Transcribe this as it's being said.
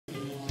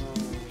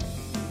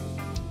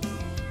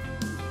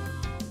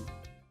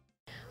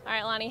All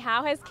right, Lonnie,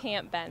 how has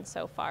camp been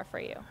so far for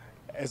you?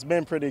 It's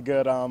been pretty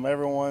good.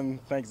 Everyone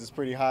thinks it's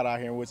pretty hot out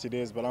here, which it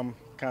is, but I'm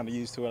kind of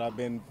used to it. I've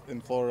been in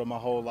Florida my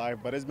whole life,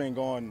 but it's been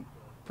going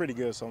pretty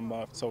good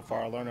so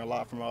far. Learning a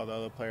lot from all the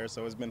other players,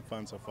 so it's been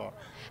fun so far.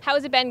 How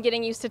has it been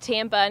getting used to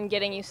Tampa and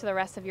getting used to the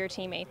rest of your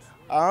teammates?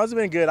 It's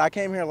been good. I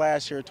came here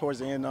last year towards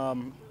the end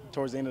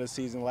of the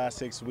season, last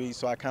 6 weeks,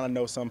 so I kind of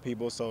know some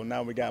people, so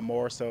now we got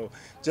more. So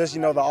just,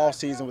 the off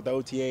season with the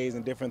OTAs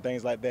and different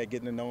things like that,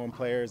 getting to knowing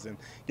players and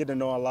getting to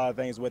know a lot of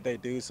things, what they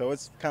do. So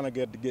it's kind of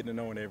good to get to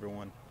knowing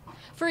everyone.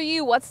 For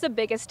you, what's the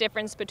biggest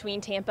difference between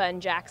Tampa and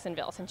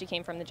Jacksonville since you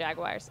came from the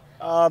Jaguars?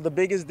 The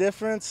biggest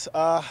difference,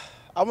 I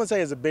wouldn't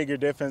say it's a bigger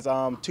difference.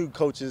 Two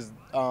coaches,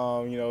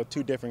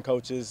 two different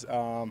coaches,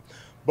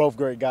 both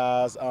great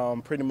guys.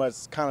 Pretty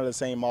much kind of the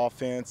same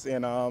offense,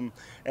 and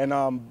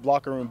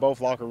locker room.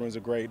 Both locker rooms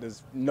are great.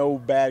 There's no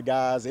bad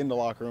guys in the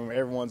locker room.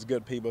 Everyone's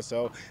good people,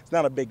 so it's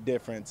not a big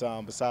difference.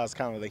 Besides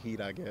kind of the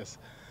heat, I guess.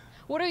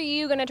 What are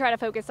you going to try to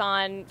focus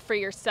on for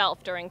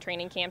yourself during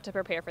training camp to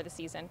prepare for the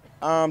season?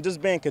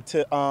 Just being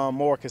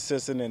more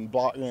consistent and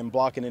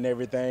blocking and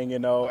everything.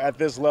 At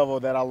this level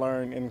that I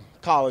learned in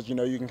college,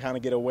 you can kind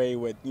of get away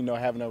with,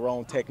 having their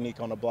own technique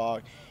on the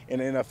block. In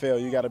the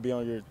NFL, you got to be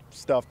on your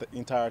stuff the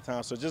entire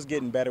time. So just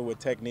getting better with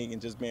technique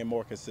and just being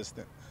more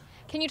consistent.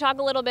 Can you talk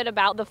a little bit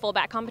about the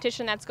fullback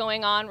competition that's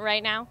going on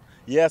right now?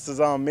 Yes, it's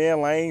me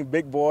and Lane,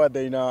 big boy.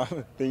 Then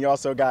you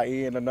also got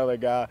Ian, another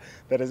guy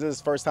that is his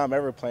first time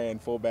ever playing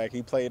fullback.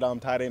 He played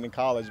tight end in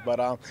college,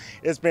 but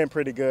it's been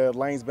pretty good.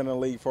 Lane's been in the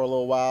league for a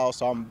little while,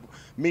 so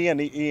me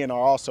and Ian are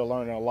also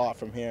learning a lot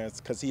from him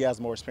because he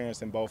has more experience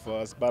than both of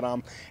us. But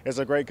it's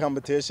a great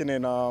competition,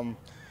 and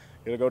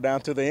it'll go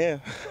down to the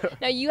end.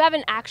 Now, you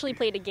haven't actually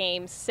played a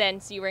game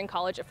since you were in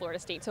college at Florida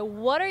State. So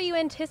what are you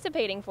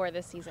anticipating for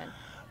this season?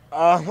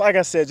 Like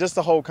I said, just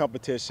the whole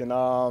competition.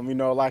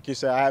 Like you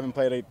said, I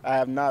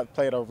have not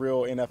played a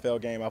real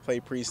NFL game. I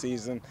played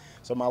preseason,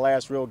 so my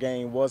last real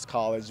game was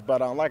college.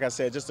 But like I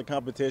said, just the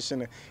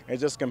competition and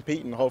just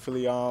competing.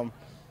 Hopefully,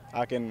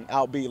 I can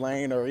outbeat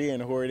Lane or Ian,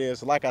 who it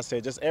is. Like I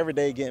said, just every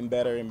day getting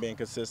better and being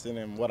consistent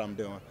in what I'm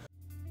doing.